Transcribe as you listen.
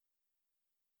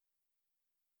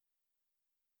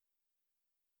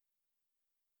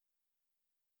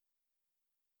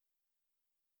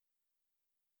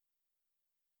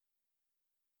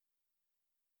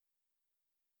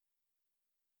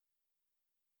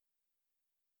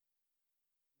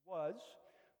was,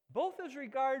 both as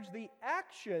regards the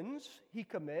actions he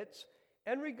commits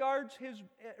and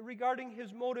regarding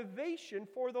his motivation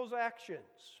for those actions.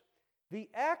 The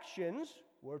actions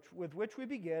with which we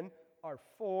begin are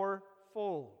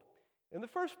fourfold. In the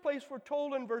first place, we're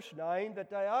told in verse 9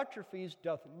 that Diotrephes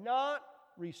doth not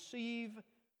receive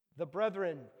the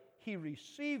brethren. He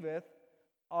receiveth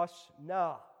us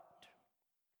not.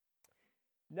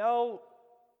 Now,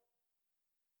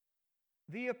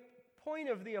 the point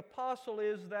of the apostle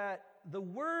is that the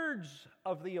words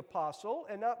of the apostle,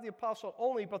 and not the apostle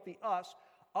only, but the us,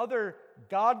 other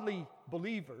godly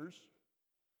believers,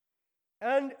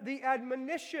 and the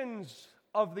admonitions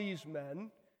of these men,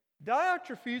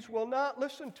 Diotrephes will not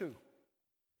listen to.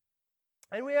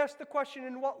 And we ask the question,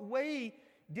 in what way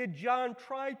did John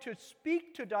try to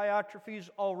speak to Diotrephes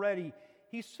already?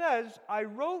 He says, I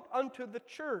wrote unto the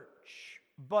church,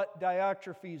 but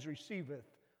Diotrephes receiveth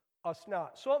us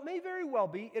not. So it may very well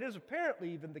be, it is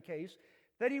apparently even the case,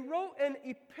 that he wrote an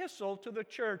epistle to the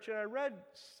church. And I read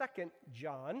 2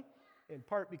 John, in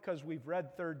part because we've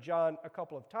read 3 John a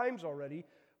couple of times already,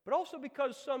 but also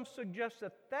because some suggest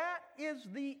that that is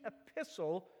the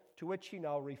epistle to which he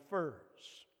now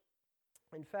refers.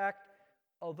 In fact,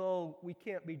 although we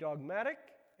can't be dogmatic,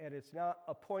 and it's not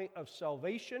a point of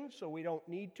salvation, so we don't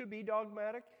need to be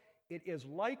dogmatic, it is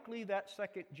likely that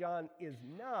 2 John is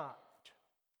not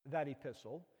that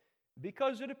epistle,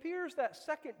 because it appears that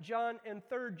 2 John and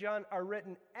 3 John are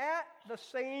written at the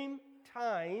same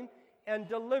time and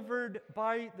delivered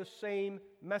by the same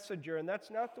messenger. And that's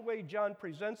not the way John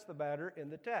presents the matter in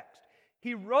the text.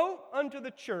 He wrote unto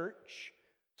the church,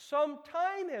 some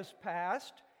time has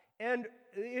passed, and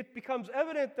it becomes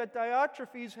evident that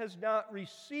Diotrephes has not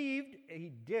received,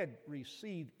 he did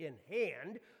receive in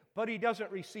hand, but he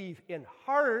doesn't receive in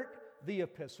heart the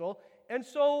epistle. And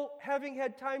so, having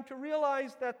had time to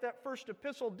realize that that first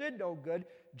epistle did no good,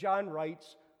 John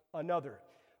writes another.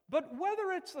 But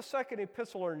whether it's the second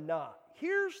epistle or not,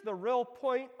 here's the real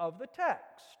point of the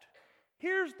text.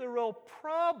 Here's the real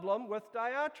problem with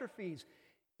Diotrephes.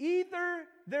 Either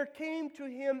there came to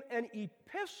him an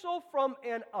epistle from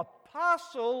an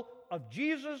apostle of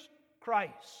Jesus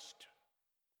Christ,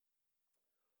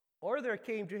 or there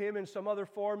came to him in some other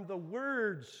form the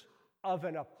words of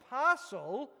an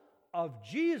apostle of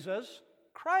Jesus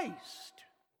Christ.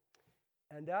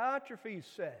 And Diotrephes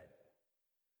said,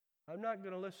 I'm not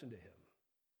going to listen to him.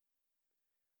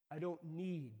 I don't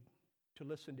need to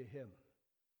listen to him.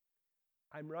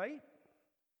 I'm right.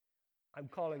 I'm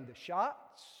calling the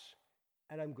shots,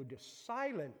 and I'm going to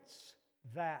silence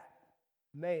that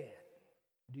man.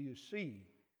 Do you see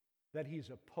that he's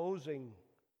opposing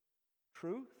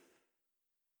truth?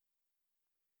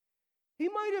 He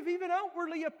might have even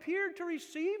outwardly appeared to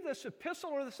receive this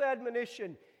epistle or this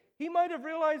admonition. He might have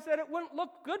realized that it wouldn't look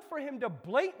good for him to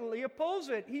blatantly oppose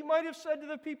it. He might have said to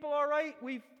the people, all right,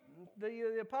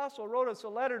 the apostle wrote us a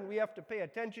letter and we have to pay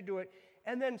attention to it,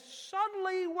 and then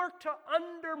subtly work to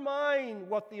undermine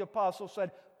what the apostle said.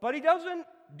 But he doesn't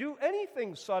do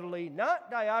anything subtly,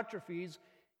 not Diotrephes.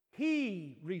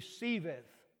 He receiveth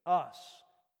us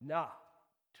not.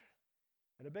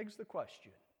 And it begs the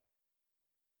question,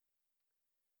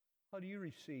 how do you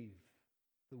receive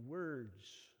the words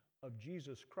of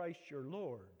Jesus Christ your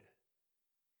Lord,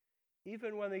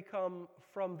 even when they come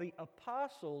from the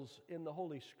apostles in the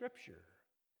Holy Scripture,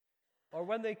 or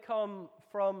when they come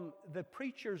from the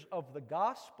preachers of the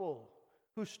gospel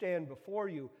who stand before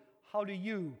you? How do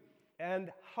you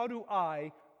and how do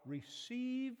I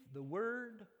receive the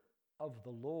word of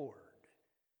the Lord?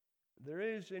 There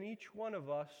is in each one of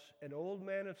us an old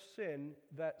man of sin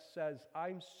that says,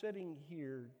 I'm sitting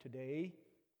here today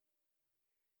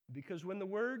because when the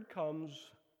word comes,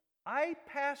 I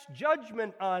pass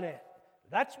judgment on it.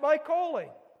 That's my calling.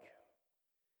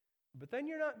 But then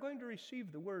you're not going to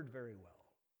receive the word very well.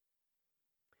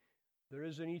 There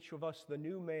is in each of us the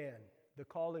new man, the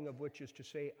calling of which is to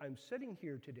say, I'm sitting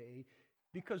here today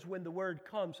because when the word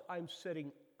comes, I'm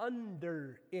sitting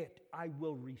under it. I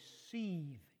will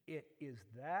receive it. Is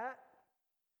that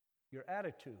your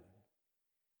attitude?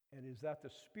 And is that the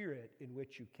spirit in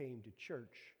which you came to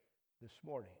church this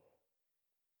morning?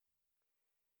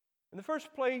 In the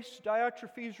first place,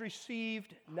 Diotrephes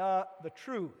received not the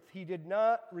truth. He did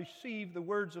not receive the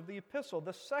words of the epistle.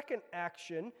 The second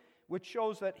action, which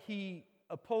shows that he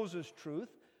opposes truth,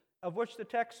 of which the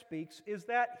text speaks, is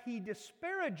that he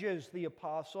disparages the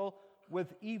apostle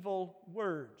with evil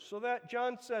words. So that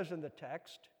John says in the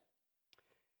text,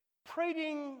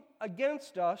 prating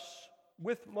against us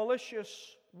with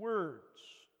malicious words.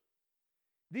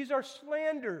 These are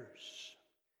slanders.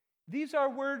 These are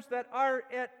words that are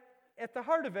at the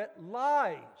heart of it,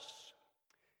 lies.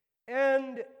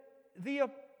 And the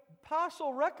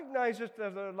apostle recognizes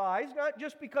that they're lies, not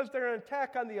just because they're an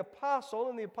attack on the apostle,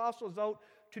 and the apostle is out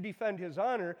to defend his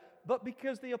honor, but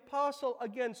because the apostle,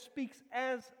 again, speaks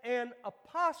as an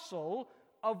apostle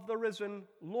of the risen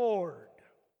Lord.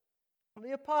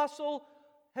 The apostle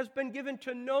has been given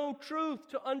to know truth,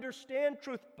 to understand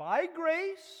truth by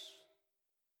grace.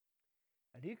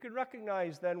 And he can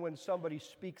recognize then when somebody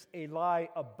speaks a lie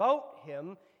about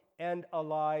him and a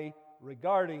lie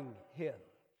regarding him.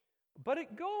 But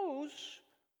it goes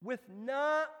with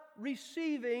not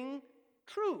receiving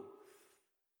truth.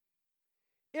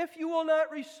 If you will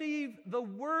not receive the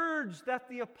words that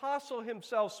the apostle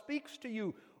himself speaks to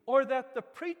you or that the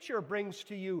preacher brings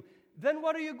to you, then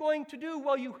what are you going to do?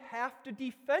 Well, you have to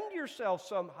defend yourself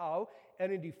somehow.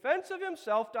 And in defense of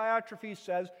himself, Diotrephes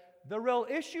says, the real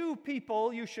issue,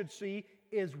 people, you should see,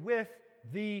 is with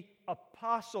the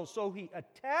apostle. So he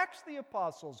attacks the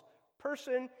apostle's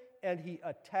person and he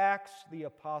attacks the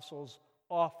apostle's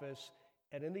office.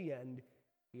 And in the end,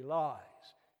 he lies.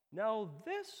 Now,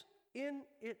 this in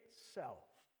itself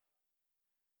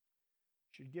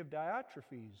should give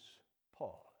Diotrephes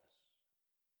pause.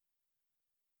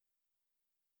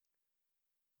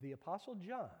 The Apostle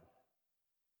John,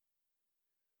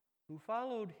 who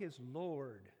followed his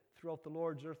Lord throughout the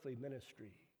Lord's earthly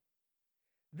ministry,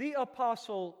 the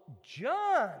Apostle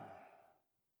John,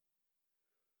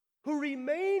 who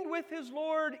remained with his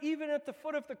Lord even at the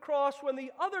foot of the cross when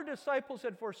the other disciples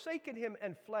had forsaken him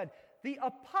and fled, the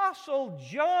Apostle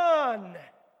John,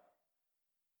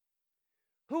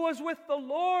 who was with the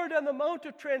Lord on the Mount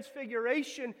of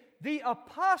Transfiguration, the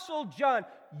Apostle John,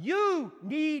 you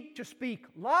need to speak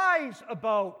lies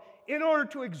about in order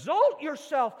to exalt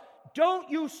yourself. Don't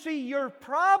you see your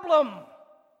problem?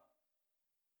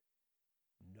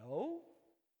 No,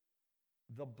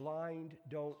 the blind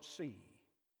don't see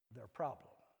their problem.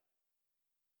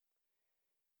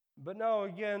 But now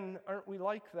again, aren't we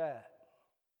like that?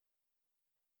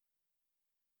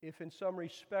 If in some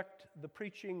respect the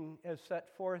preaching has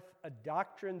set forth a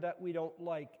doctrine that we don't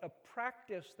like, a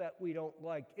practice that we don't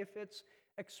like, if it's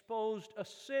exposed a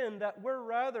sin that we're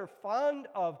rather fond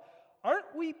of,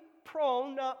 aren't we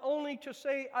prone not only to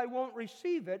say, I won't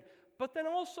receive it, but then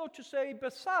also to say,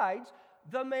 besides,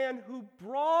 the man who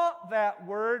brought that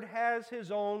word has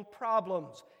his own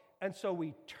problems. And so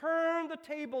we turn the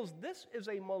tables. This is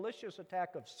a malicious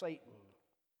attack of Satan.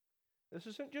 This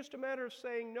isn't just a matter of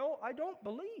saying, no, I don't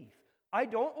believe. I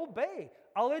don't obey.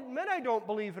 I'll admit I don't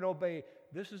believe and obey.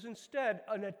 This is instead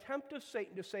an attempt of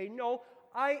Satan to say, no,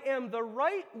 I am the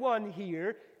right one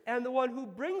here, and the one who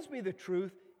brings me the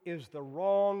truth is the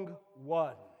wrong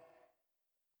one.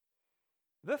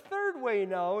 The third way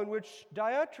now in which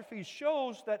Diotrephes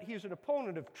shows that he's an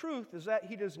opponent of truth is that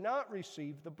he does not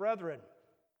receive the brethren.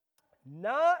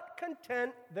 Not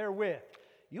content therewith.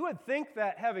 You would think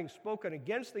that having spoken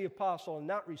against the apostle and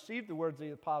not received the words of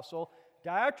the apostle,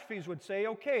 Diotrephes would say,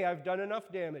 okay, I've done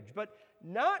enough damage. But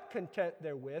not content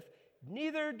therewith,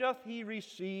 neither doth he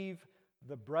receive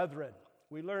the brethren.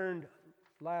 We learned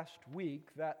last week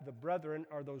that the brethren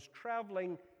are those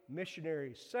traveling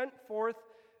missionaries sent forth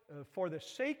for the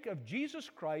sake of Jesus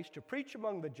Christ to preach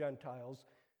among the Gentiles,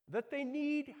 that they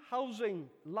need housing,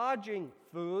 lodging,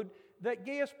 food, that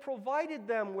Gaius provided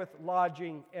them with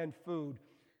lodging and food.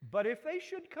 But if they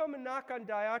should come and knock on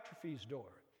Diotrephes'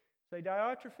 door, say,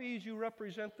 Diotrephes, you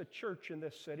represent the church in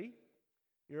this city.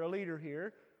 You're a leader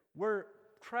here. We're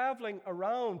traveling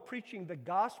around preaching the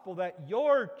gospel that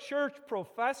your church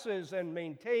professes and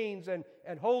maintains and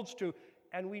holds to,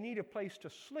 and we need a place to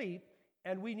sleep,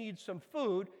 and we need some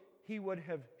food. He would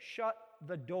have shut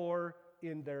the door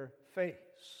in their face.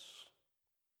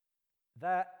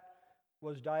 That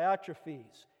was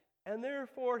Diotrephes, and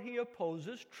therefore he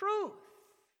opposes truth.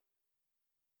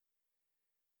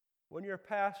 When your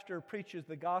pastor preaches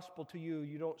the gospel to you,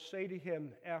 you don't say to him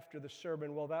after the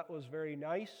sermon, well, that was very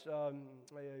nice.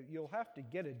 You'll have to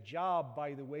get a job,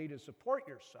 by the way, to support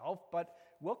yourself, but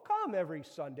we'll come every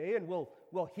Sunday and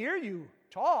we'll hear you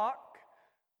talk,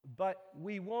 but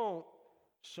we won't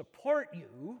support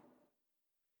you.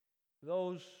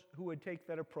 Those who would take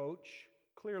that approach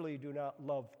clearly do not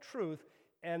love truth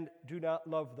and do not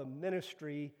love the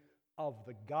ministry of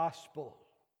the gospel.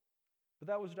 But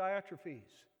that was Diotrephes.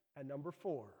 And number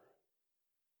 4,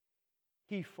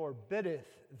 he forbiddeth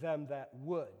them that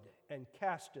would, and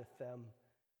casteth them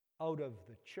out of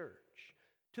the church.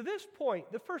 To this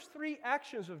point, the first 3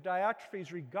 actions of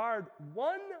Diotrephes regard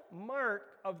one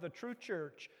mark of the true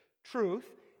church, truth,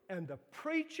 and the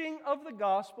preaching of the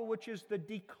gospel, which is the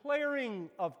declaring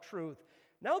of truth.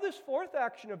 Now, this fourth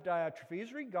action of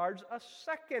Diotrephes regards a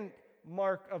second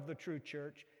mark of the true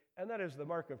church, and that is the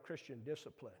mark of Christian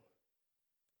discipline.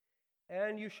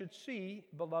 And you should see,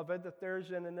 beloved, that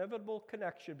there's an inevitable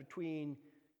connection between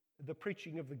the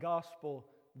preaching of the gospel,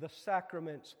 the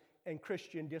sacraments, and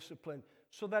Christian discipline,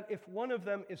 so that if one of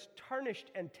them is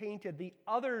tarnished and tainted, the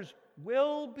others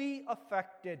will be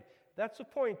affected. That's a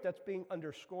point that's being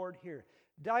underscored here.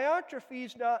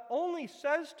 Diotrephes not only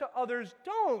says to others,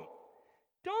 don't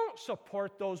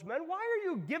support those men. Why are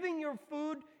you giving your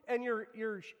food and you're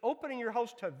opening your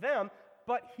house to them?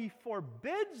 But he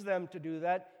forbids them to do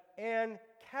that and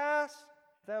casts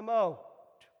them out.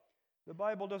 The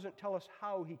Bible doesn't tell us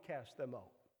how he casts them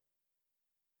out.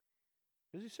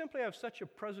 Does he simply have such a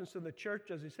presence in the church?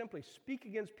 Does he simply speak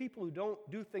against people who don't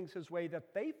do things his way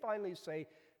that they finally say,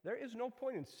 there is no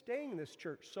point in staying in this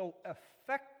church? So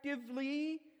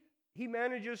effectively, he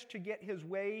manages to get his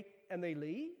way and they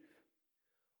leave?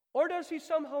 Or does he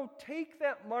somehow take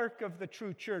that mark of the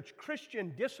true church,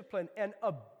 Christian discipline, and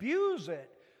abuse it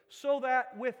so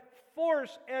that with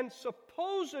force and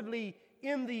supposedly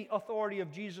in the authority of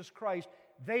Jesus Christ,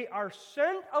 they are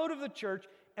sent out of the church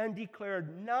and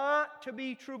declared not to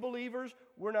be true believers?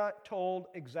 We're not told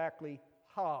exactly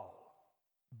how.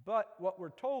 But what we're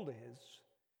told is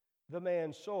the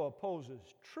man so opposes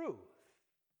truth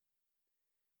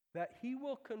that he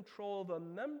will control the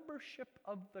membership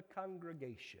of the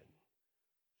congregation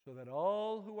so that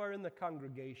all who are in the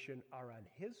congregation are on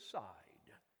his side,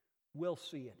 will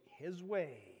see it his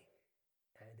way,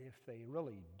 and if they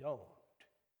really don't,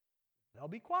 they'll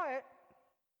be quiet.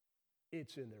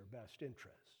 It's in their best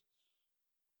interests.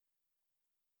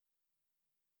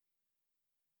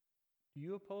 Do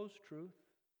you oppose truth?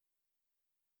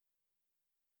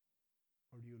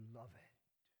 Or do you love it?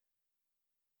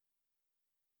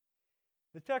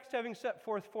 The text, having set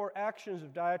forth 4 actions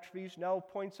of Diotrephes, now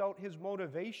points out his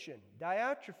motivation.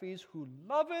 Diotrephes, who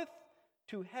loveth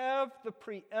to have the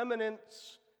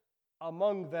preeminence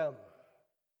among them,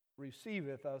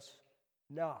 receiveth us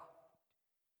not.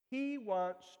 He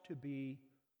wants to be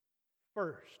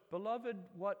first. Beloved,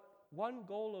 what one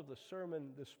goal of the sermon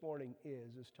this morning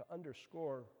is to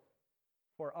underscore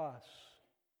for us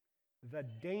the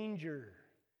danger,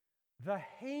 the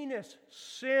heinous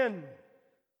sin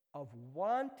of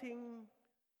wanting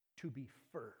to be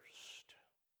first.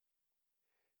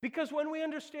 Because when we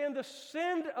understand the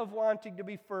sin of wanting to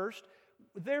be first,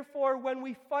 therefore, when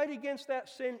we fight against that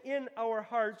sin in our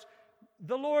hearts,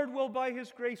 the Lord will, by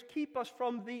His grace, keep us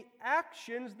from the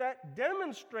actions that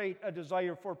demonstrate a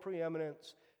desire for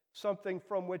preeminence, something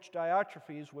from which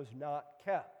Diotrephes was not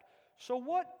kept. So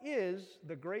what is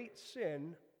the great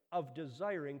sin of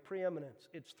desiring preeminence?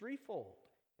 It's threefold.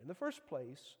 In the first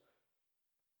place,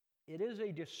 it is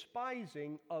a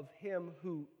despising of Him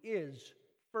who is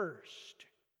first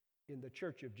in the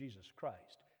church of Jesus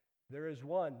Christ. There is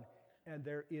one, and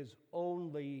there is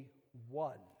only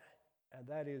one, and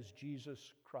that is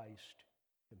Jesus Christ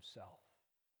Himself.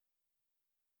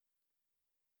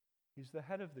 He's the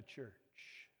head of the church,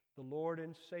 the Lord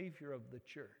and Savior of the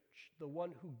church, the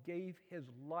one who gave His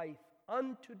life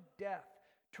unto death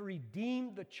to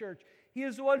redeem the church. He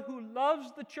is the one who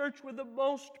loves the church with the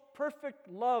most perfect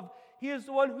love. He is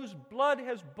the one whose blood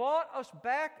has bought us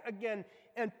back again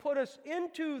and put us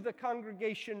into the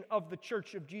congregation of the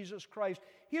church of Jesus Christ.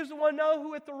 He is the one now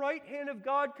who at the right hand of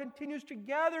God continues to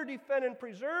gather, defend, and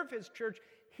preserve His church.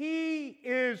 He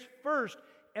is first.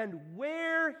 And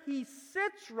where He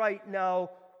sits right now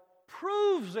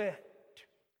proves it.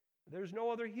 There's no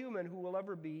other human who will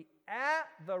ever be at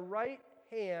the right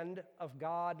hand of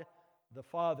God the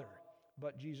Father.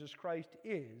 But Jesus Christ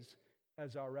is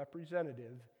as our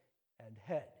representative and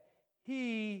head.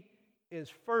 He is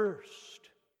first.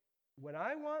 When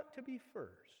I want to be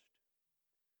first,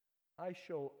 I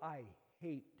show I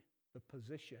hate the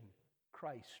position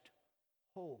Christ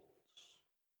holds.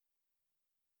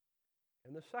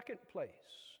 In the second place,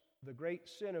 the great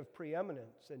sin of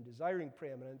preeminence and desiring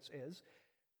preeminence is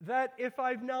that if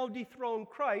I've now dethroned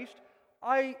Christ,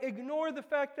 I ignore the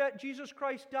fact that Jesus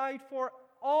Christ died for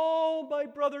all my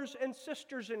brothers and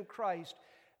sisters in Christ.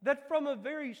 That from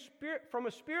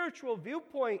a spiritual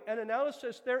viewpoint and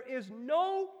analysis, there is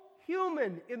no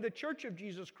human in the church of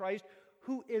Jesus Christ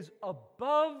who is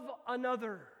above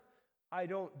another. I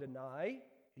don't deny,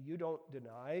 you don't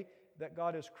deny, that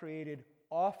God has created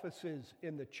offices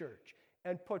in the church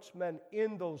and puts men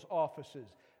in those offices.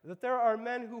 That there are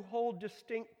men who hold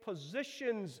distinct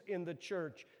positions in the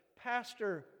church,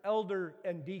 pastor, elder,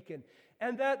 and deacon.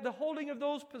 And that the holding of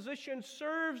those positions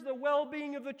serves the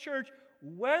well-being of the church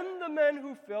when the men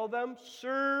who fill them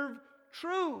serve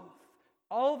truth.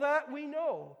 All that we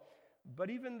know.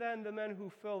 But even then, the men who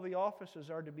fill the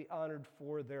offices are to be honored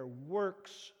for their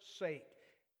work's sake.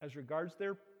 As regards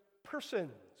their persons,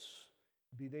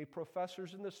 be they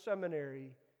professors in the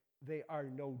seminary, they are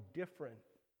no different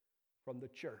from the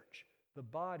church. The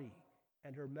body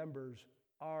and her members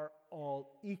are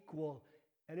all equal.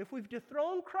 And if we've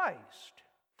dethroned Christ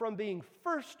from being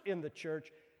first in the church,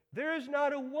 there is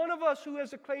not a one of us who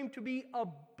has a claim to be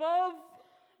above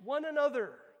one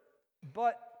another.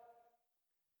 But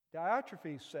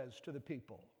Diotrephes says to the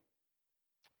people,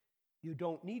 you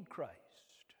don't need Christ.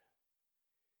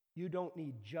 You don't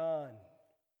need John.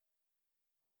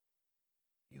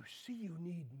 You see, you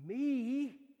need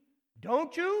me,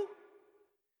 don't you?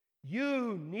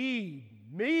 You need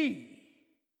me.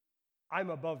 I'm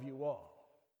above you all.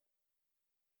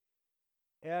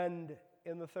 And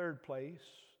in the third place,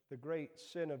 the great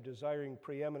sin of desiring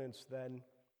preeminence then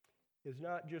is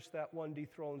not just that one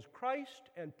dethrones Christ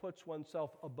and puts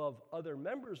oneself above other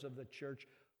members of the church,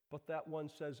 but that one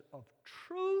says of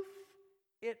truth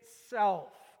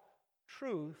itself,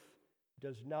 truth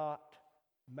does not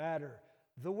matter.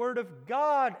 The Word of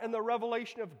God and the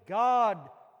revelation of God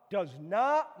does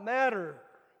not matter.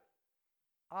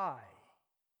 I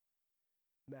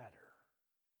matter.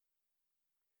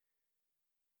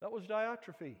 That was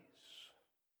Diotrephes.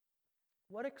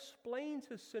 What explains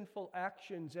his sinful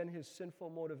actions and his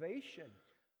sinful motivation?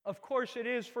 Of course, it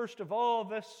is, first of all,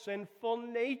 the sinful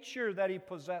nature that he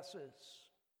possesses.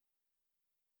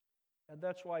 And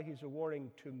that's why he's a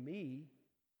warning to me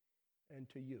and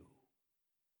to you.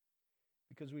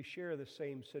 Because we share the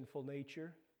same sinful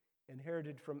nature,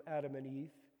 inherited from Adam and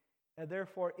Eve, and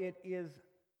therefore it is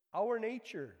our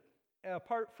nature.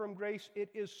 Apart from grace, it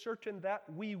is certain that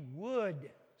we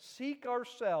would seek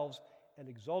ourselves and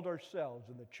exalt ourselves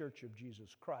in the church of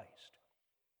Jesus Christ.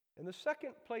 In the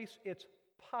second place, it's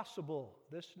possible.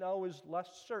 This now is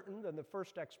less certain than the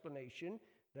first explanation,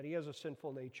 that he has a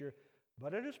sinful nature,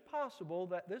 but it is possible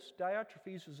that this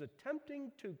Diotrephes is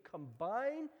attempting to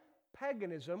combine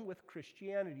paganism with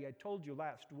Christianity. I told you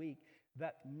last week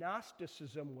that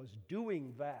Gnosticism was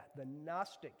doing that, the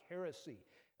Gnostic heresy,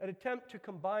 an attempt to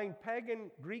combine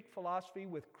pagan Greek philosophy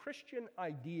with Christian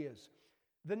ideas.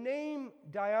 The name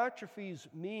Diotrephes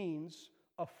means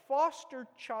a foster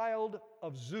child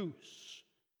of Zeus,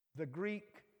 the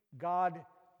Greek god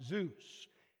Zeus.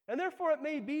 And therefore it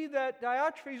may be that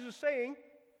Diotrephes is saying,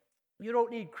 you don't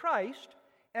need Christ,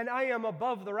 and I am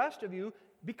above the rest of you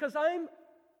because I'm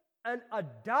an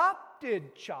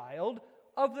adopted child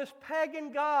of this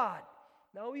pagan god.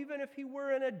 Now, even if he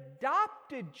were an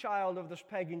adopted child of this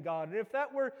pagan god, and if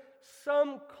that were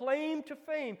some claim to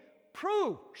fame,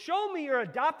 show me your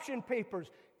adoption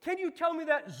papers. Can you tell me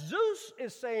that Zeus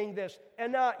is saying this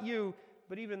and not you?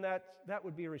 But even that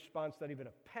would be a response that even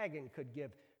a pagan could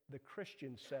give. The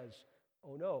Christian says,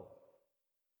 oh no,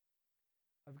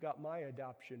 I've got my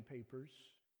adoption papers.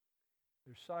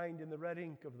 They're signed in the red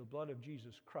ink of the blood of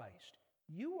Jesus Christ.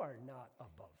 You are not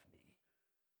above me.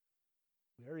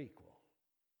 We're equal.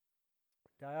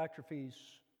 Diotrephes,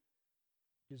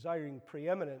 desiring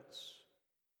preeminence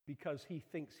because he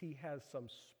thinks he has some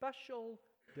special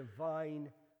divine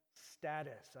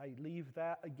status. I leave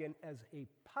that again as a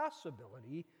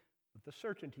possibility, but the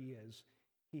certainty is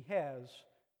he has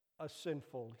a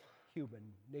sinful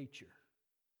human nature.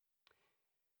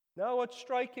 Now, what's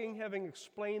striking, having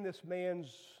explained this man's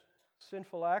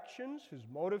sinful actions, his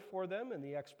motive for them, and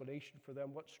the explanation for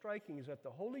them, what's striking is that the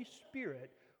Holy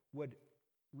Spirit would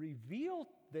reveal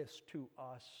this to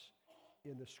us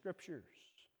in the Scriptures.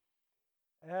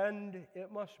 And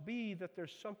it must be that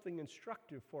there's something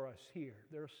instructive for us here.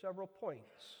 There are several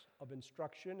points of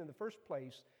instruction. In the first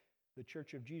place, the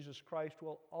Church of Jesus Christ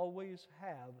will always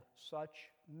have such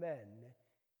men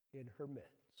in her midst.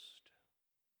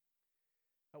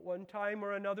 At one time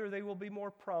or another, they will be more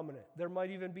prominent. There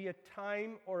might even be a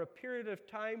time or a period of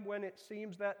time when it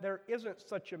seems that there isn't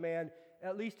such a man.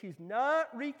 At least he's not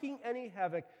wreaking any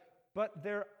havoc. But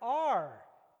there are,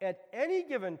 at any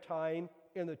given time,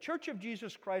 in the Church of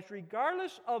Jesus Christ,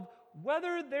 regardless of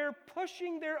whether they're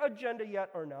pushing their agenda yet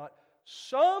or not,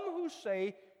 some who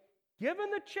say, given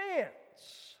the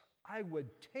chance, I would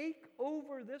take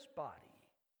over this body,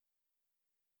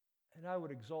 and I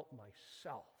would exalt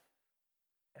myself.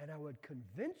 And I would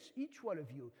convince each one of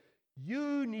you,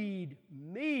 you need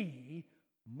me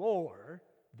more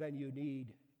than you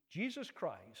need Jesus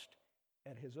Christ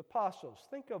and his apostles.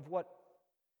 Think of what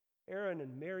Aaron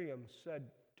and Miriam said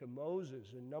to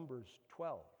Moses in Numbers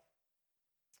 12.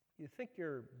 You think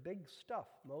you're big stuff,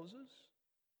 Moses?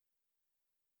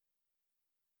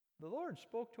 The Lord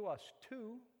spoke to us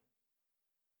too.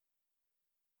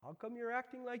 How come you're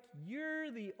acting like you're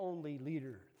the only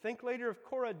leader? Think later of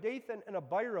Korah, Dathan, and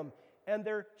Abiram and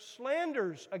their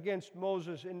slanders against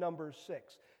Moses in Numbers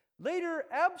 6. Later,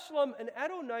 Absalom and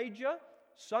Adonijah,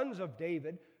 sons of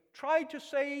David, tried to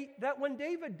say that when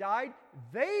David died,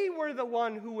 they were the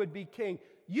one who would be king.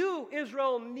 You,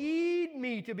 Israel, need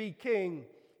me to be king.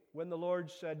 When the Lord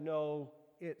said, no,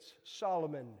 it's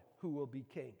Solomon who will be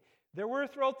king. There were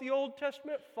throughout the Old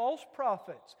Testament false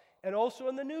prophets, and also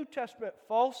in the New Testament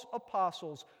false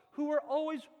apostles who were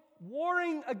always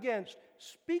warring against,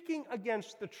 speaking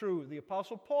against the truth. The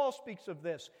Apostle Paul speaks of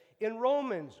this in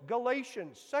Romans,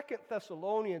 Galatians, 2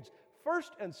 Thessalonians, 1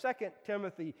 and 2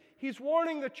 Timothy. He's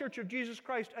warning the Church of Jesus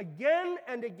Christ again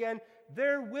and again,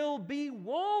 there will be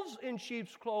wolves in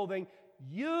sheep's clothing.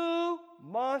 You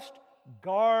must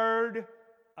guard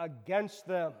against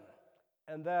them.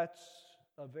 And that's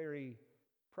a very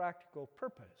practical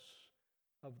purpose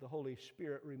of the Holy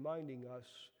Spirit reminding us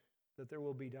that there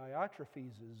will be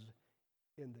Diotrephes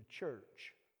in the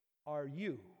church. Are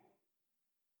you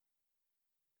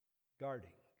guarding?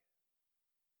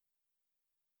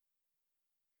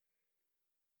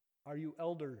 Are you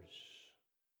elders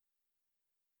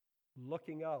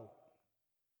looking out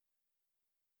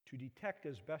to detect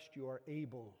as best you are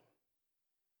able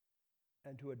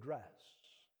and to address?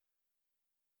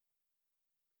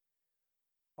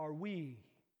 Are we,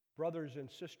 brothers and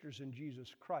sisters in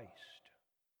Jesus Christ,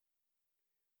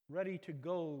 ready to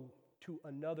go to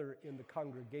another in the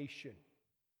congregation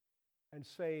and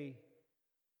say,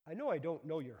 I know I don't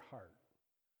know your heart.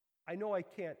 I know I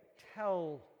can't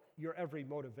tell your every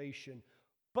motivation,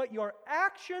 but your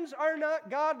actions are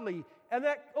not godly, and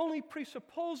that only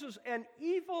presupposes an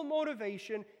evil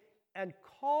motivation, and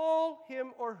call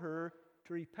him or her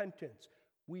to repentance.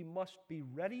 We must be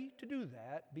ready to do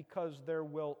that because there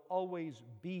will always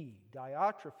be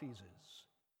Diotrephes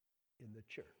in the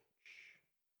church.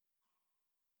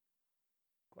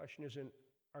 The question isn't,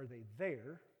 are they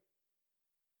there?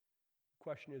 The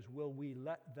question is, will we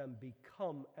let them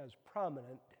become as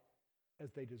prominent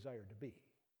as they desire to be?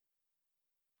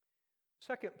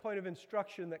 Second point of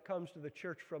instruction that comes to the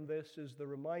church from this is the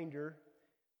reminder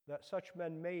that such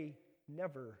men may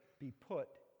never be put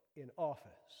in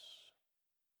office.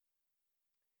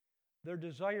 Their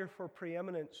desire for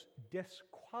preeminence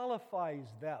disqualifies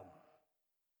them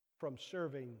from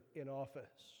serving in office.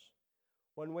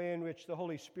 One way in which the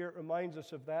Holy Spirit reminds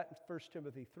us of that in 1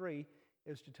 Timothy 3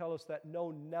 is to tell us that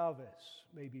no novice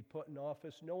may be put in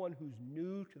office, no one who's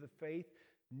new to the faith,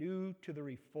 new to the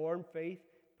Reformed faith.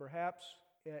 Perhaps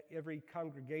every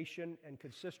congregation and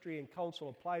consistory and council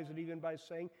applies it even by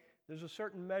saying there's a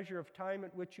certain measure of time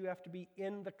at which you have to be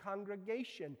in the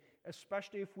congregation,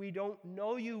 especially if we don't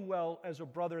know you well as a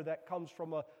brother that comes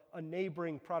from a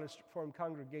neighboring Protestant Reformed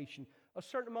congregation. A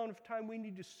certain amount of time we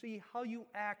need to see how you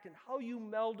act and how you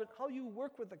meld and how you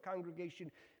work with the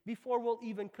congregation before we'll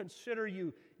even consider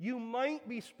you. You might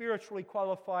be spiritually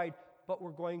qualified, but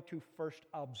we're going to first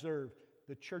observe.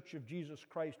 The Church of Jesus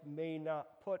Christ may not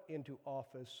put into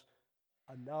office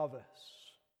a novice.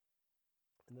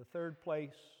 In the third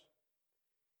place,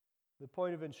 the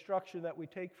point of instruction that we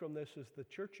take from this is the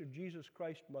Church of Jesus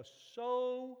Christ must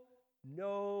so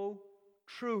know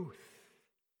truth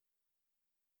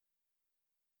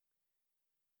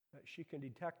that she can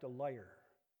detect a liar.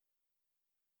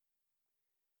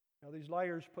 Now, these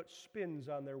liars put spins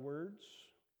on their words.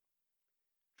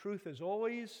 Truth is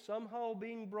always somehow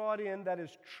being brought in, that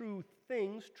is, true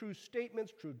things, true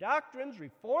statements, true doctrines,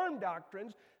 Reformed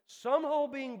doctrines, somehow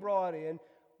being brought in.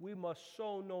 We must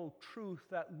so know truth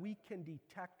that we can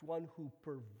detect one who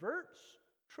perverts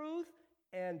truth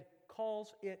and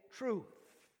calls it truth.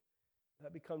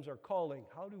 That becomes our calling.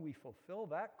 How do we fulfill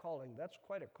that calling? That's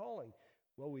quite a calling.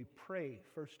 Well, we pray,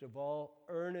 first of all,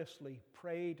 earnestly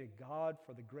pray to God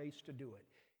for the grace to do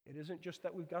it. It isn't just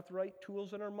that we've got the right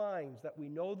tools in our minds, that we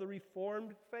know the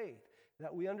Reformed faith,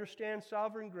 that we understand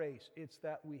sovereign grace. It's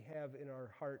that we have in our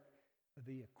heart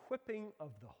the equipping of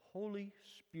the Holy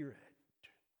Spirit.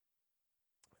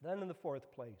 Then in the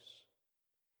fourth place,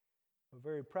 a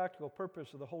very practical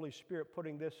purpose of the Holy Spirit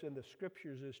putting this in the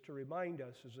Scriptures is to remind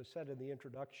us, as I said in the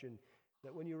introduction,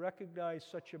 that when you recognize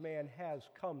such a man has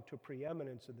come to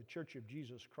preeminence in the Church of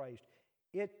Jesus Christ,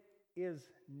 it is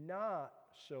not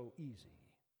so easy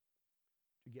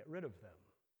to get rid of them.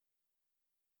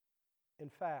 In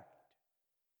fact,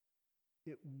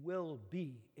 it will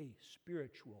be a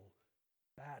spiritual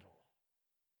battle.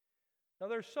 Now,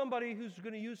 there's somebody who's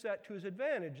going to use that to his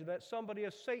advantage, and that somebody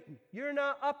is Satan. You're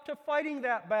not up to fighting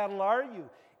that battle, are you?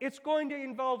 It's going to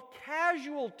involve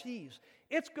casualties.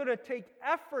 It's going to take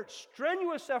effort,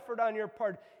 strenuous effort on your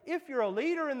part. If you're a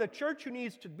leader in the church who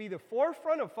needs to be the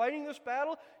forefront of fighting this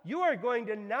battle, you are going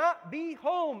to not be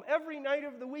home every night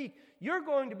of the week. You're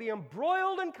going to be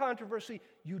embroiled in controversy.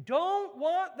 You don't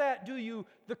want that, do you?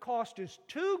 The cost is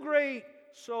too great,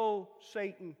 so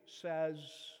Satan says.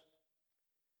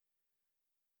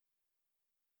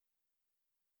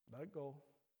 Let it go.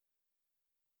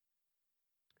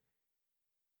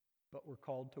 But we're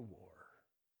called to war.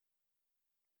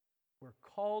 We're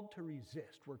called to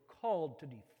resist. We're called to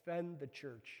defend the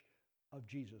church of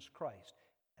Jesus Christ.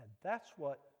 And that's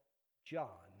what John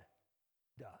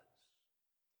does.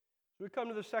 So we come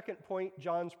to the second point,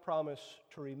 John's promise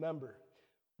to remember.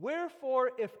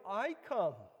 Wherefore, if I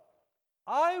come,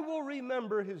 I will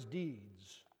remember his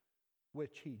deeds,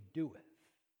 which he doeth.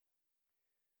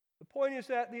 The point is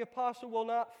that the apostle will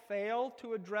not fail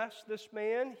to address this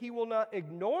man. He will not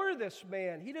ignore this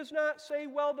man. He does not say,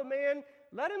 well, the man,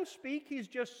 let him speak. He's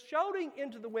just shouting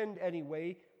into the wind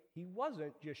anyway. He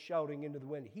wasn't just shouting into the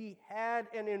wind. He had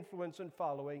an influence and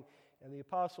following. And the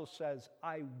apostle says,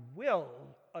 I will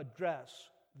address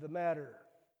the matter.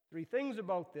 Three things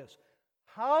about this.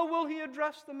 How will he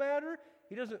address the matter?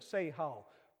 He doesn't say how.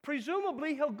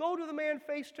 Presumably, he'll go to the man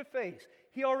face to face.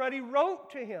 He already wrote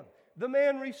to him. The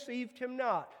man received him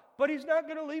not. But he's not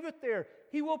going to leave it there.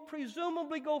 He will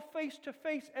presumably go face to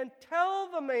face and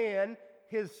tell the man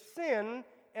his sin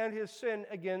and his sin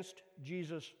against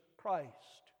Jesus Christ.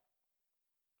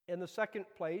 In the second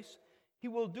place, he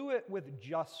will do it with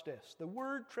justice. The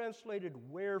word translated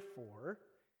wherefore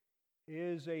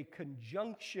is a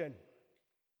conjunction,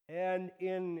 and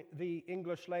in the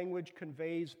English language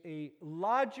conveys a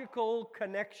logical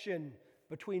connection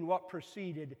between what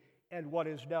preceded and what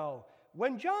is now.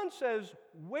 When John says,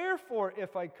 wherefore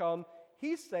if I come,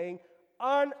 he's saying,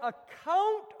 on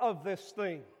account of this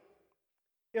thing,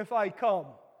 if I come,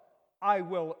 I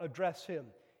will address him.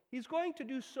 He's going to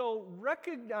do so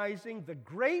recognizing the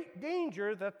great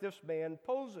danger that this man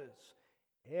poses.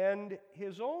 And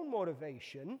his own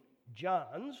motivation,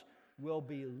 John's, will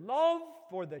be love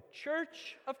for the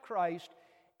church of Christ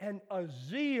and a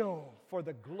zeal for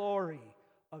the glory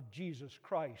of Jesus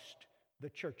Christ, the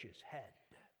church's head.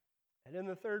 And in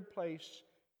the third place,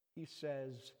 he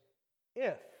says,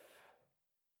 if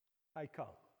I come.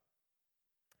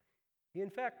 He in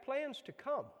fact plans to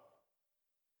come.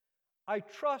 I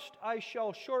trust I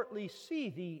shall shortly see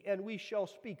thee, and we shall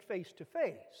speak face to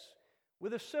face.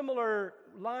 With a similar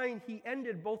line, he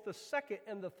ended both the second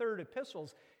and the third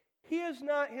epistles. He is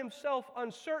not himself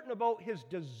uncertain about his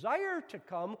desire to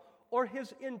come or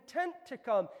his intent to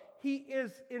come. He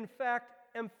is, in fact,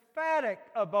 emphatic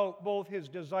about both his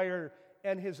desire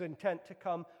and his intent to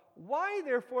come. Why,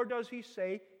 therefore, does he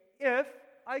say, if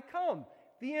I come?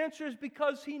 The answer is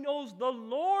because he knows the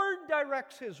Lord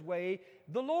directs his way.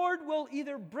 The Lord will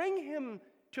either bring him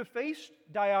to face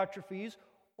Diotrephes,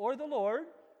 or the Lord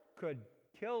could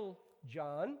kill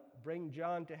John, bring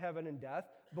John to heaven and death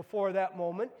before that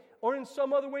moment, or in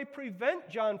some other way prevent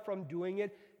John from doing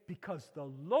it, because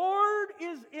the Lord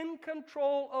is in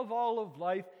control of all of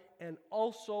life and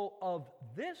also of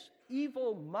this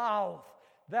evil mouth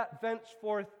that vents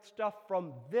forth stuff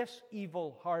from this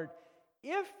evil heart.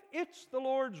 If it's the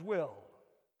Lord's will,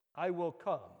 I will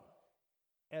come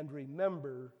and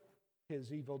remember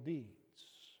his evil deeds.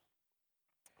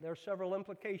 There are several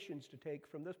implications to take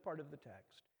from this part of the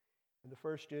text. And the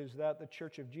first is that the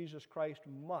Church of Jesus Christ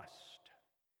must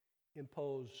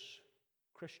impose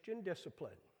Christian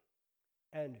discipline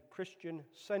and Christian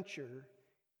censure,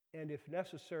 and if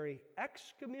necessary,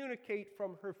 excommunicate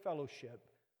from her fellowship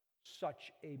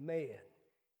such a man.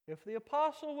 If the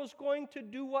apostle was going to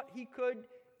do what he could,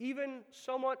 even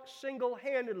somewhat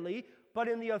single-handedly, but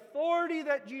in the authority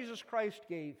that Jesus Christ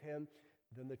gave him,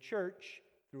 then the church,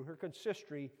 through her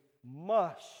consistory,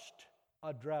 must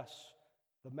address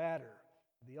the matter.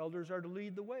 The elders are to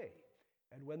lead the way.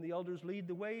 And when the elders lead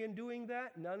the way in doing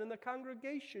that, none in the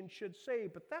congregation should say,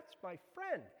 but that's my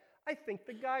friend. I think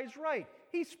the guy's right.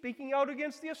 He's speaking out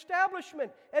against the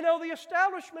establishment, and now the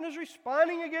establishment is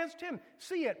responding against him.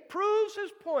 See, it proves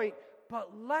his point, but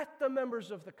let the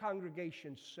members of the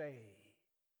congregation say,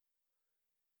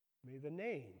 may the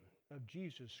name of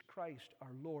Jesus Christ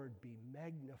our Lord be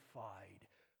magnified.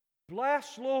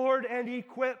 Bless, Lord, and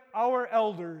equip our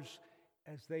elders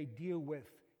as they deal with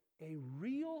a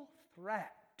real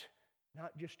threat,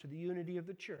 not just to the unity of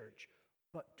the church,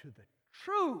 but to the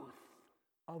truth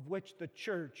of which the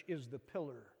church is the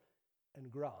pillar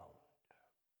and ground.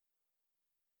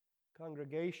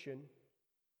 Congregation,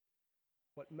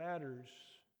 what matters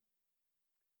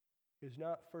is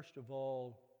not, first of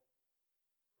all,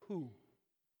 who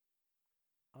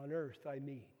on earth I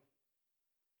meet.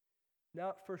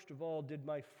 Not, first of all, did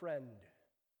my friend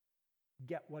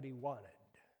get what he wanted.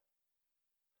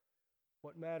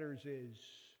 What matters is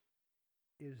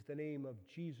the name of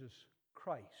Jesus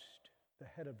Christ, the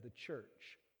head of the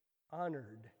church,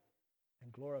 honored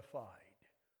and glorified.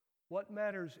 What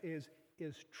matters is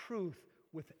truth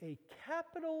with a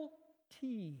capital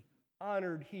T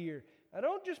honored here. I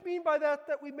don't just mean by that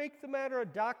we make the matter a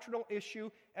doctrinal issue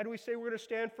and we say we're going to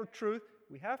stand for truth.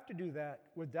 We have to do that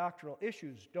with doctrinal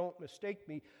issues, don't mistake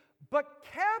me. But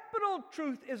capital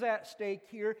truth is at stake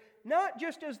here, not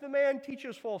just as the man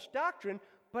teaches false doctrine,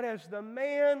 but as the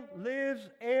man lives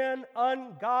an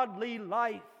ungodly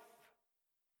life.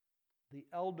 The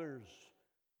elders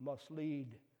must lead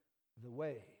the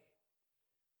way.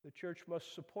 The church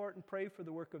must support and pray for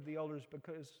the work of the elders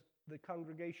because the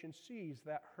congregation sees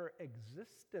that her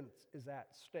existence is at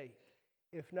stake,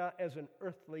 if not as an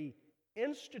earthly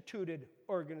instituted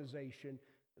organization,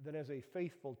 then as a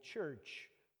faithful church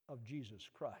of Jesus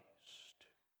Christ.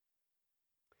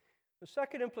 The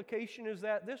second implication is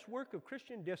that this work of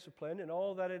Christian discipline and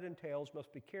all that it entails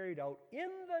must be carried out in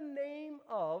the name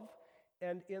of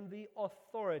and in the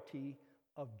authority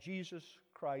of Jesus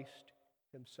Christ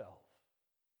himself.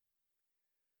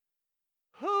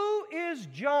 Who is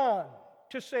John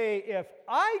to say, if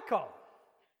I come,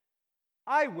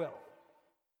 I will?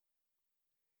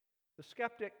 The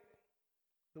skeptic,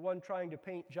 the one trying to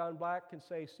paint John black, can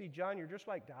say, see, John, you're just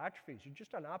like Diotrephes. You're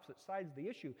just on opposite sides of the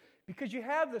issue because you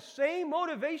have the same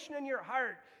motivation in your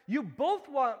heart. You both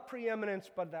want preeminence,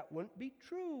 but that wouldn't be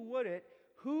true, would it?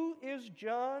 Who is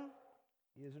John?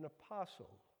 He is an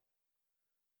apostle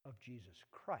of Jesus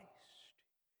Christ.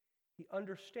 He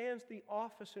understands the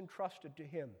office entrusted to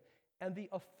him and the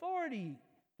authority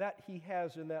that he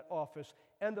has in that office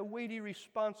and the weighty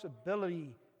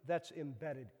responsibility that's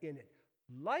embedded in it.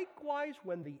 Likewise,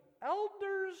 when the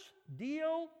elders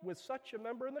deal with such a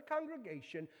member in the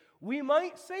congregation, we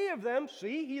might say of them,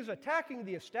 see, he's attacking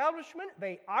the establishment.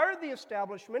 They are the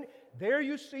establishment. There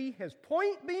you see his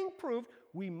point being proved.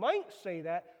 We might say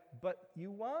that, but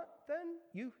you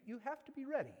have to be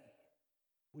ready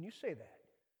when you say that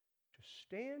to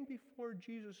stand before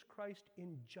Jesus Christ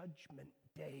in judgment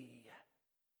day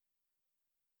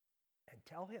and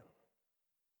tell him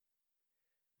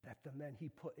that the men he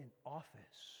put in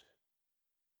office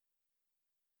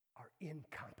are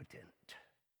incompetent.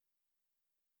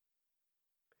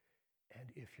 And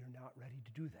if you're not ready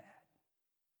to do that,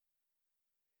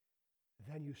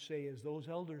 then you say, as those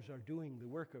elders are doing the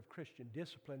work of Christian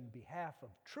discipline in behalf of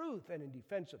truth and in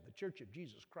defense of the Church of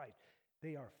Jesus Christ,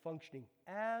 they are functioning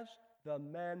as the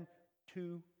men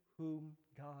to whom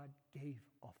God gave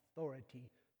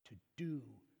authority to do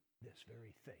this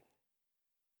very thing.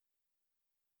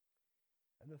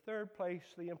 And the third place,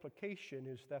 the implication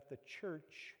is that the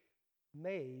church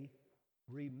may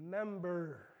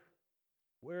remember.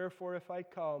 Wherefore, if I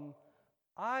come,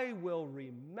 I will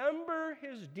remember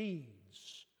his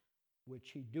deeds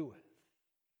which he doeth.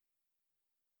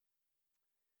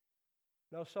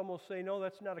 Now, some will say, no,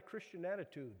 that's not a Christian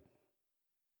attitude.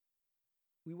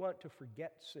 We want to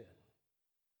forget sin.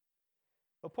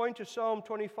 I'll point to Psalm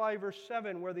 25, verse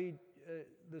 7, where the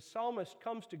psalmist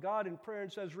comes to God in prayer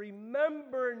and says,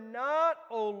 remember not,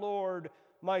 O Lord,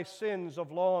 my sins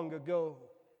of long ago.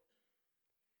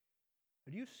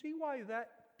 Do you see why that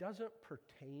doesn't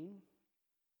pertain?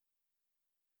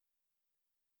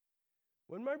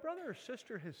 When my brother or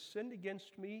sister has sinned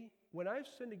against me, when I've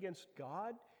sinned against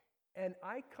God, and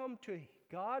I come to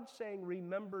God saying,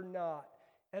 remember not,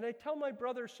 and I tell my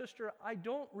brother or sister, I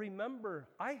don't remember,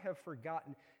 I have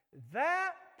forgotten,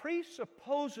 that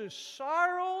presupposes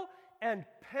sorrow and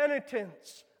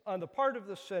penitence on the part of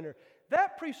the sinner.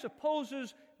 That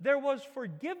presupposes there was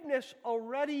forgiveness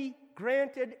already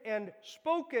granted and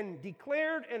spoken,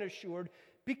 declared, and assured,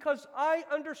 because I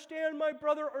understand my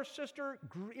brother or sister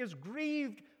is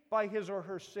grieved by his or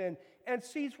her sin and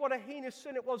sees what a heinous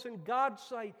sin it was in God's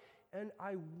sight. And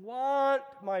I want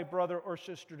my brother or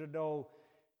sister to know,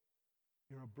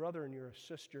 you're a brother and you're a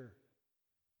sister.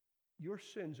 Your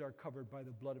sins are covered by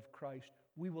the blood of Christ.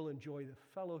 We will enjoy the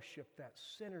fellowship that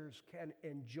sinners can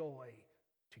enjoy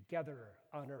together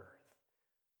on earth.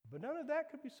 But none of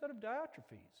that could be said of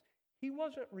Diotrephes. He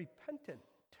wasn't repentant.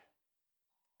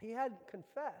 He hadn't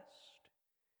confessed.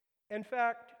 In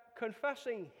fact,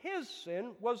 confessing his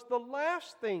sin was the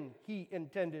last thing he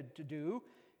intended to do,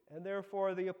 and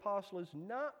therefore the apostle is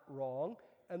not wrong,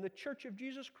 and the Church of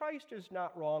Jesus Christ is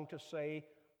not wrong to say,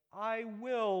 I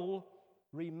will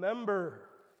remember.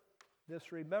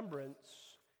 This remembrance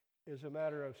is a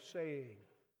matter of saying,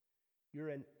 you're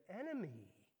an enemy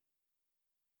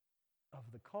of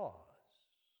the cause.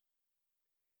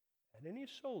 And any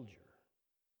soldier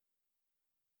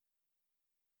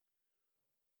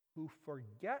who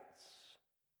forgets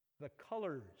the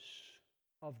colors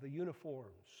of the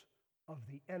uniforms of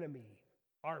the enemy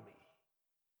army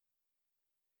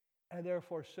and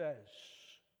therefore says,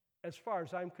 as far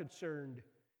as I'm concerned,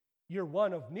 you're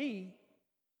one of me,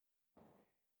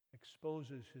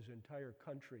 exposes his entire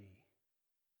country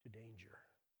to danger.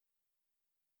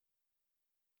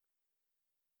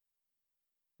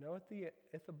 Now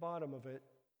at the bottom of it,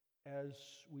 as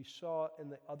we saw in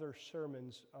the other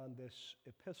sermons on this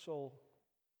epistle,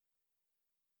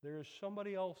 there is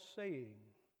somebody else saying,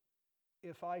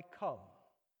 if I come,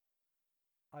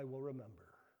 I will remember.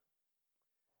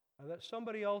 And that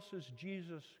somebody else is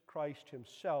Jesus Christ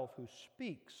himself, who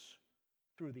speaks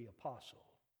through the apostle.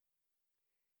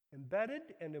 Embedded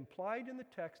and implied in the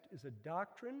text is a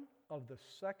doctrine of the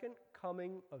second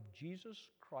coming of Jesus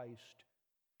Christ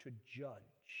to judge.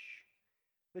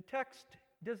 The text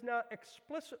does not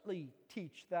explicitly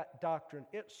teach that doctrine.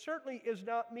 It certainly is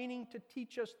not meaning to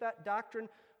teach us that doctrine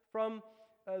from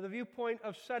the viewpoint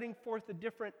of setting forth the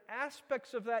different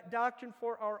aspects of that doctrine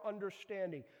for our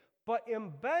understanding. But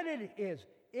embedded is,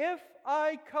 if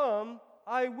I come,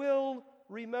 I will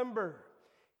remember.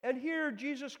 And here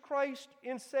Jesus Christ,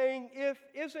 in saying if,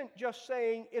 isn't just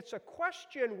saying it's a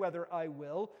question whether I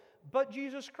will, but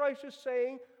Jesus Christ is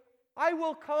saying, I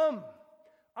will come.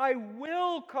 I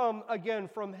will come again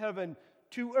from heaven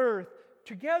to earth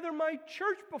to gather my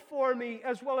church before me,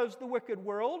 as well as the wicked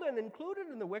world. And included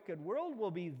in the wicked world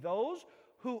will be those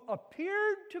who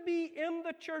appeared to be in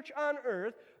the church on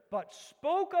earth, but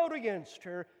spoke out against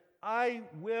her. I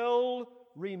will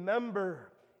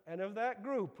remember. And of that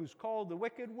group, who's called the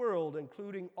wicked world,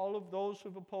 including all of those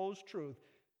who've opposed truth,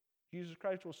 Jesus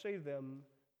Christ will say to them,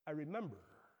 I remember.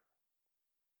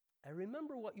 I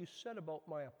remember what you said about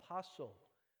my apostle.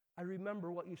 I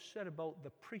remember what you said about the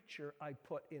preacher I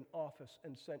put in office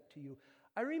and sent to you.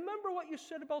 I remember what you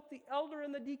said about the elder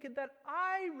and the deacon that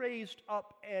I raised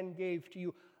up and gave to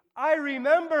you. I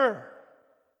remember.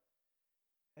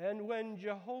 And when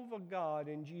Jehovah God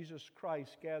in Jesus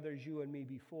Christ gathers you and me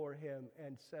before him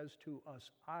and says to us,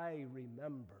 I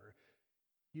remember,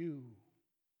 you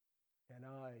and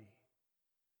I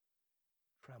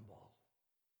tremble.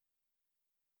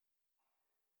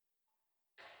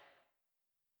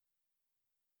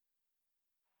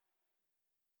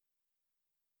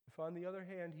 If on the other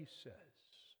hand he says,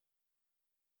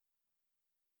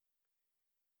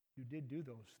 you did do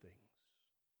those things,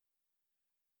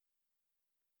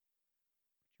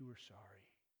 you were sorry.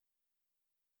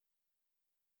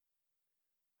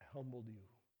 I humbled you.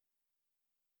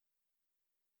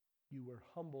 You were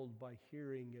humbled by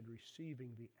hearing and receiving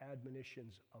the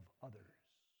admonitions of others.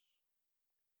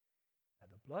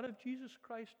 And the blood of Jesus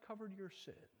Christ covered your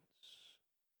sins.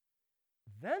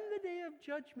 Then the day of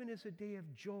judgment is a day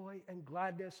of joy and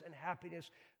gladness and happiness.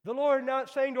 The Lord not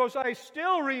saying to us, I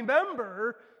still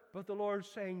remember, but the Lord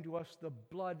saying to us, the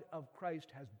blood of Christ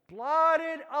has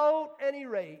blotted out and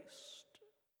erased.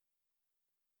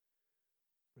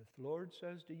 If the Lord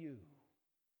says to you,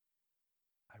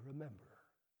 I remember,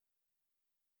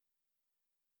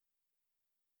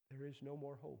 there is no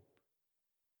more hope.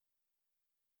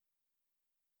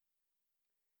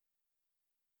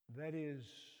 That is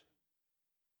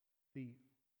the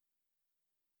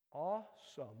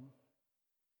awesome,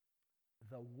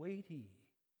 the weighty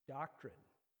doctrine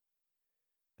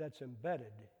that's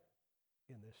embedded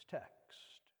in this text.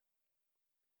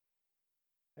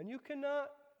 And you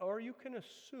cannot, or you can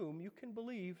assume, you can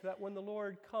believe that when the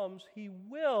Lord comes, he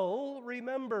will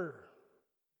remember.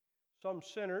 Some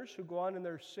sinners who go on in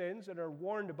their sins and are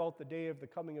warned about the day of the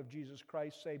coming of Jesus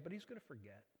Christ say, but he's going to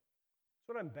forget. That's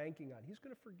what I'm banking on. He's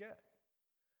going to forget.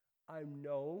 I'm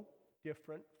no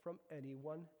different from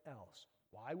anyone else.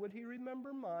 Why would he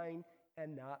remember mine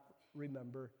and not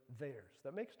remember theirs?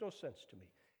 That makes no sense to me.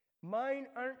 Mine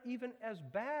aren't even as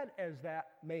bad as that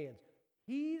man's.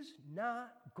 He's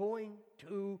not going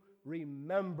to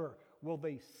remember. Will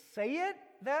they say it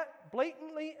that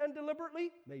blatantly and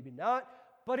deliberately? Maybe not.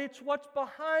 But it's what's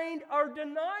behind our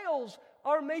denials,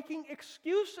 our making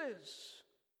excuses.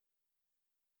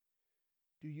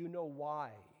 Do you know why?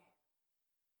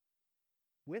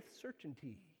 With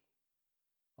certainty,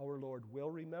 our Lord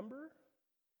will remember,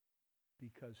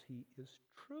 because he is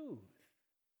truth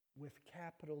with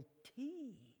capital T,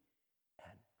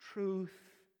 and truth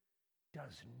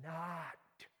does not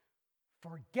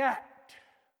forget.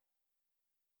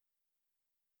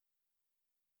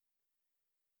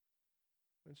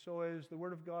 And so as the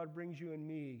Word of God brings you and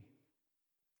me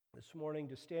this morning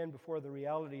to stand before the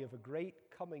reality of a great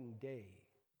coming day,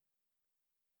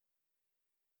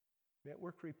 may it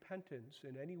work repentance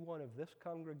in any one of this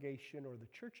congregation or the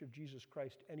Church of Jesus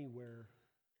Christ anywhere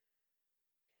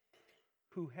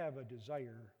who have a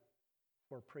desire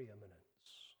for preeminence.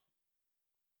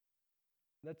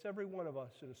 That's every one of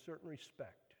us in a certain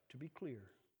respect, to be clear.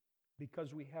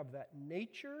 Because we have that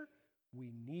nature,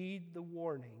 we need the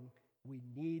warning, we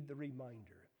need the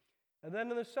reminder. And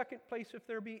then in the second place, if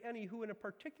there be any who in a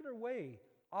particular way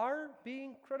are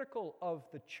being critical of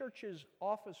the church's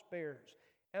office bearers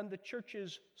and the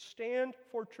church's stand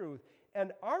for truth,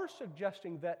 and are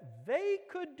suggesting that they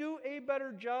could do a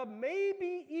better job,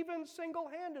 maybe even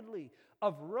single-handedly,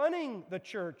 of running the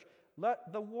church,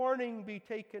 let the warning be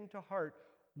taken to heart.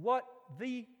 What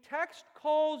the text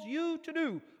calls you to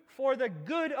do for the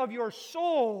good of your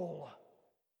soul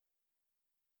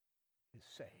is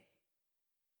say,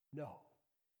 no,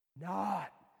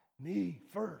 not me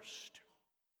first.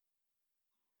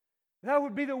 That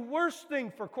would be the worst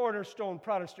thing for Cornerstone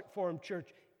Protestant Forum Church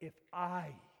if I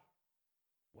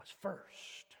was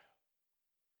first.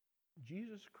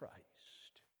 Jesus Christ,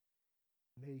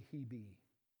 may He be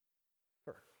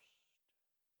first.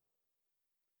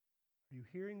 Are you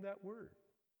hearing that word?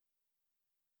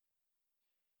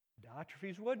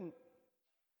 Diotrephes wouldn't.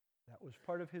 That was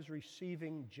part of his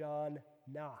receiving John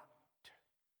not.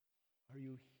 Are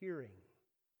you hearing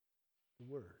the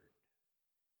word?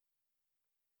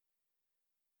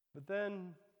 But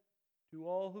then, to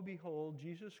all who behold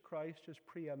Jesus Christ as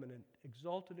preeminent,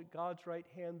 exalted at God's right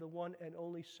hand, the one and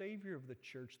only Savior of the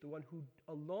church, the one who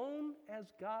alone as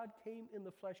God came in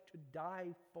the flesh to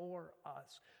die for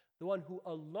us, the one who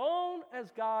alone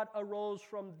as God arose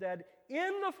from the dead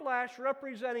in the flesh,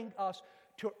 representing us,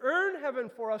 to earn heaven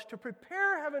for us, to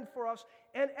prepare heaven for us,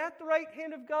 and at the right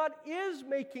hand of God is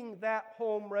making that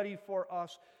home ready for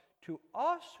us. To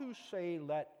us who say,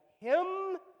 let Him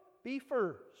be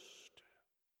first.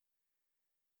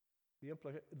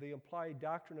 The implied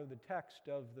doctrine of the text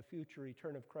of the future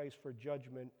return of Christ for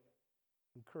judgment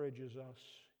encourages us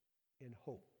in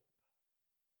hope.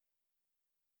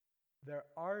 There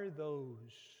are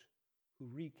those who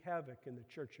wreak havoc in the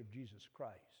church of Jesus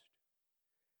Christ.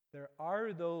 There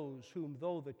are those whom,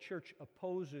 though the church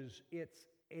opposes, it's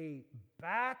a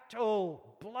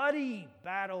battle, bloody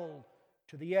battle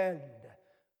to the end.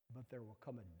 But there will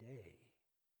come a day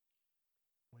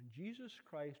when Jesus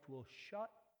Christ will shut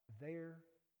their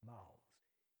mouths.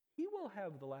 He will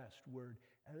have the last word,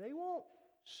 and they won't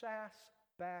sass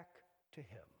back to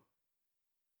Him.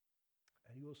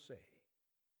 And He will say,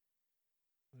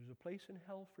 there's a place in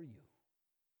hell for you.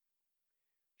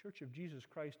 Church of Jesus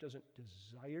Christ doesn't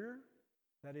desire,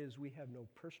 that is, we have no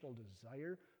personal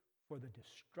desire for the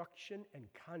destruction and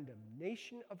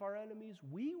condemnation of our enemies.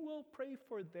 We will pray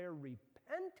for their repentance.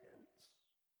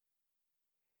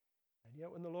 And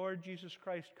yet when the Lord Jesus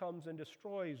Christ comes and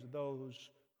destroys those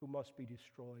who must be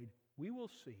destroyed, we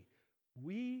will see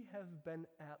we have been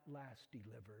at last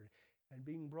delivered, and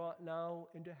being brought now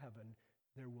into heaven,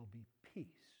 there will be peace,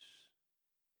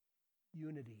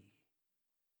 unity,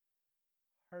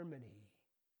 harmony,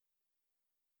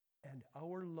 and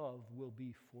our love will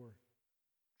be for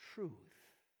truth,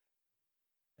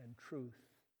 and truth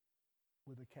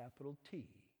with a capital T,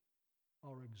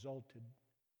 our exalted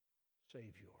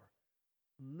Savior.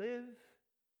 Live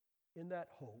in that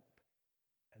hope,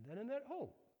 and then in that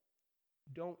hope,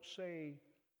 don't say,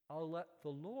 I'll let the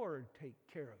Lord take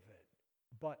care of it,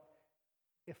 but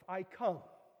if I come,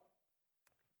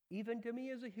 even to me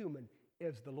as a human,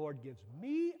 as the Lord gives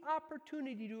me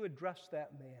opportunity to address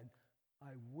that man,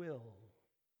 I will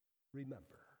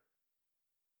remember.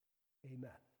 Amen.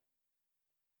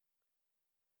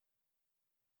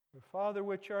 Our Father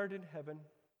which art in heaven,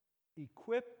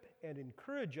 equip and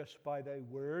encourage us by thy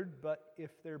word, but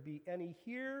if there be any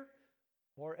here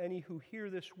or any who hear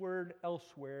this word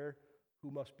elsewhere who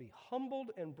must be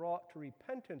humbled and brought to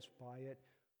repentance by it,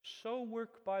 so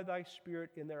work by thy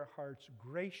Spirit in their hearts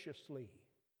graciously,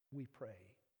 we pray.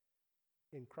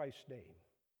 In Christ's name,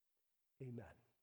 amen.